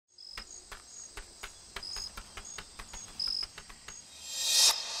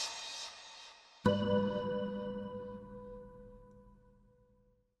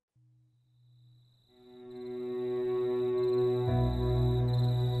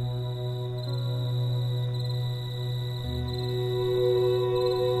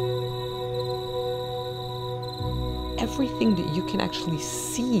everything that you can actually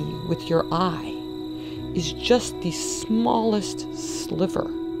see with your eye is just the smallest sliver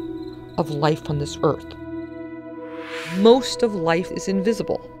of life on this earth. Most of life is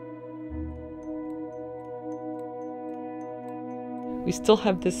invisible. We still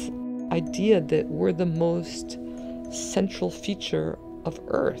have this idea that we're the most central feature of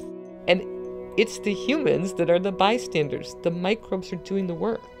Earth. And it's the humans that are the bystanders. The microbes are doing the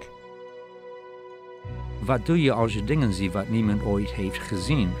work. Wat doe je als je dingen ziet wat niemand ooit heeft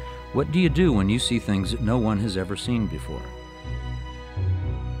gezien? What do you do when you see things that no one has ever seen before?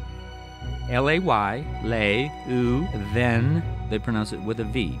 L-A-Y, lay, u, then, they pronounce it with a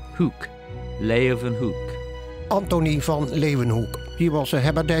V, hoek, Leeuwenhoek. Antonie van Leeuwenhoek. He was a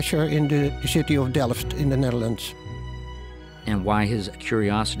haberdasher in the city of Delft in the Netherlands. And why his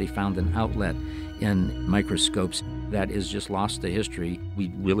curiosity found an outlet in microscopes, that is just lost to history.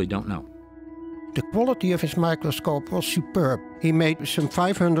 We really don't know. The quality of his microscope was superb. He made some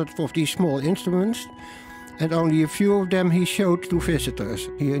 500 of these small instruments, and only a few of them he showed to visitors.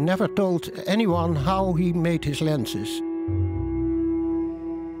 He never told anyone how he made his lenses.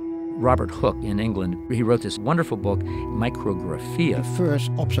 Robert Hooke in England, he wrote this wonderful book, Micrographia. The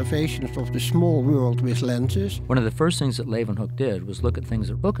first observations of the small world with lenses. One of the first things that Leeuwenhoek did was look at things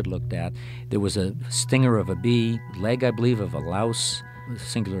that Hooke had looked at. There was a stinger of a bee, leg, I believe, of a louse,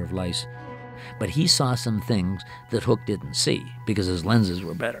 singular of lice. But he saw some things that Hooke didn't see because his lenses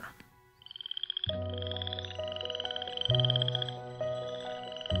were better.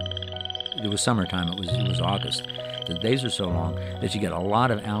 It was summertime, it was August. The days are so long that you get a lot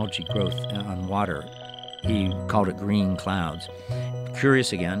of algae growth on water. He called it green clouds.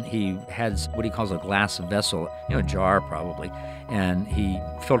 Curious again, he had what he calls a glass vessel, a jar probably, and he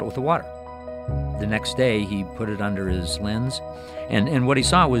filled it with the water. The next day he put it under his lens, and what he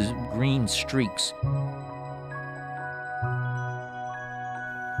saw was green streaks.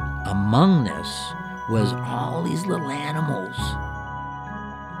 Among this was all these little animals.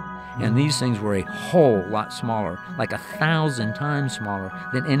 And these things were a whole lot smaller, like 1,000 times smaller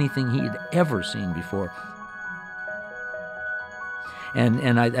than anything he had ever seen before.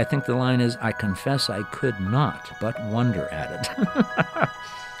 And I think the line is, I confess I could not but wonder at it.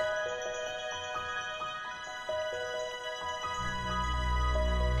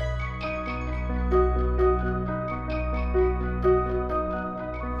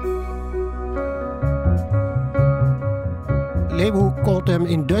 Leeuwenhoek called them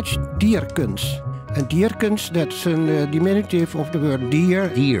in Dutch dierkens. And dierkens, that's a diminutive of the word deer.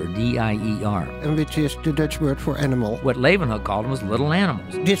 Deer, D-I-E-R. And which is the Dutch word for animal. What Leeuwenhoek called them was little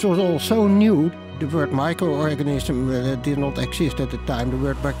animals. This was all so new. The word microorganism did not exist at the time. The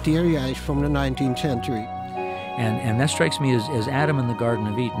word bacteria is from the 19th century. And that strikes me as Adam in the Garden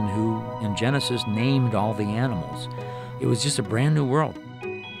of Eden, who in Genesis named all the animals. It was just a brand new world.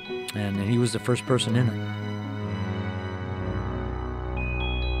 And he was the first person in it.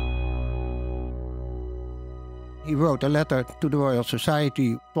 He wrote a letter to the Royal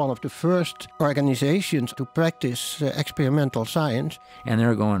Society, one of the first organizations to practice experimental science. And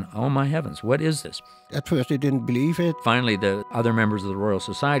they're going, oh my heavens, what is this? At first they didn't believe it. Finally, the other members of the Royal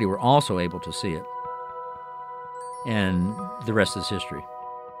Society were also able to see it. And the rest is history.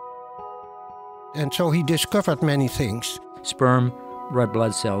 And so he discovered many things. Sperm, red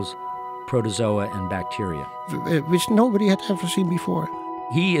blood cells, protozoa, and bacteria. Which nobody had ever seen before.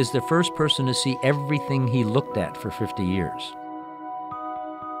 He is the first person to see everything he looked at for 50 years.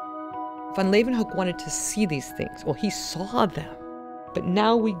 Van Leeuwenhoek wanted to see these things. Well, he saw them. But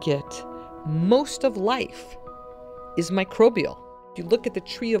now we get most of life is microbial. If you look at the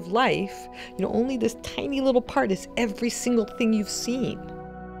tree of life, only this tiny little part is every single thing you've seen.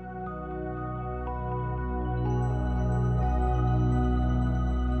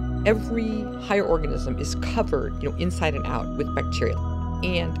 Every higher organism is covered, inside and out with bacteria.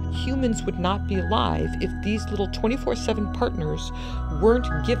 And humans would not be alive if these little 24/7 partners weren't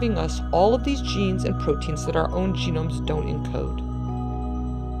giving us all of these genes and proteins that our own genomes don't encode.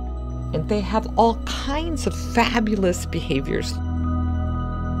 And they have all kinds of fabulous behaviors.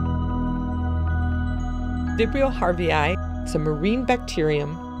 Vibrio harvii, it's a marine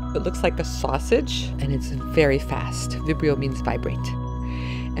bacterium. It looks like a sausage, and it's very fast. Vibrio means vibrate.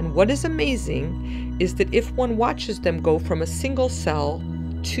 And what is amazing is that if one watches them go from a single cell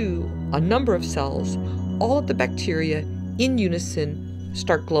to a number of cells, all of the bacteria in unison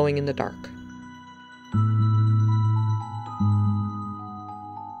start glowing in the dark.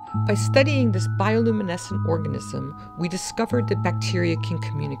 By studying this bioluminescent organism, we discovered that bacteria can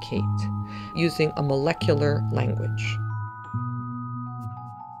communicate using a molecular language.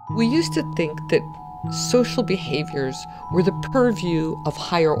 We used to think that social behaviors were the purview of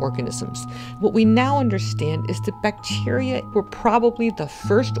higher organisms. What we now understand is that bacteria were probably the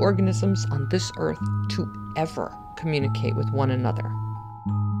first organisms on this earth to ever communicate with one another.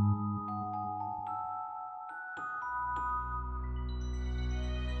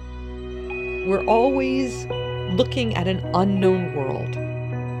 We're always looking at an unknown world.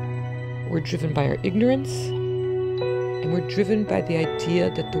 We're driven by our ignorance, and we're driven by the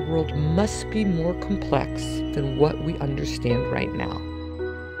idea that the world must be more complex than what we understand right now.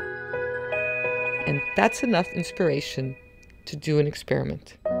 And that's enough inspiration to do an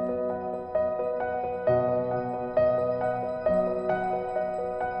experiment.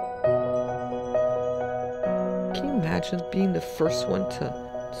 Can you imagine being the first one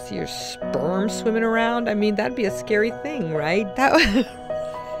to see your sperm swimming around? I mean, that'd be a scary thing, right?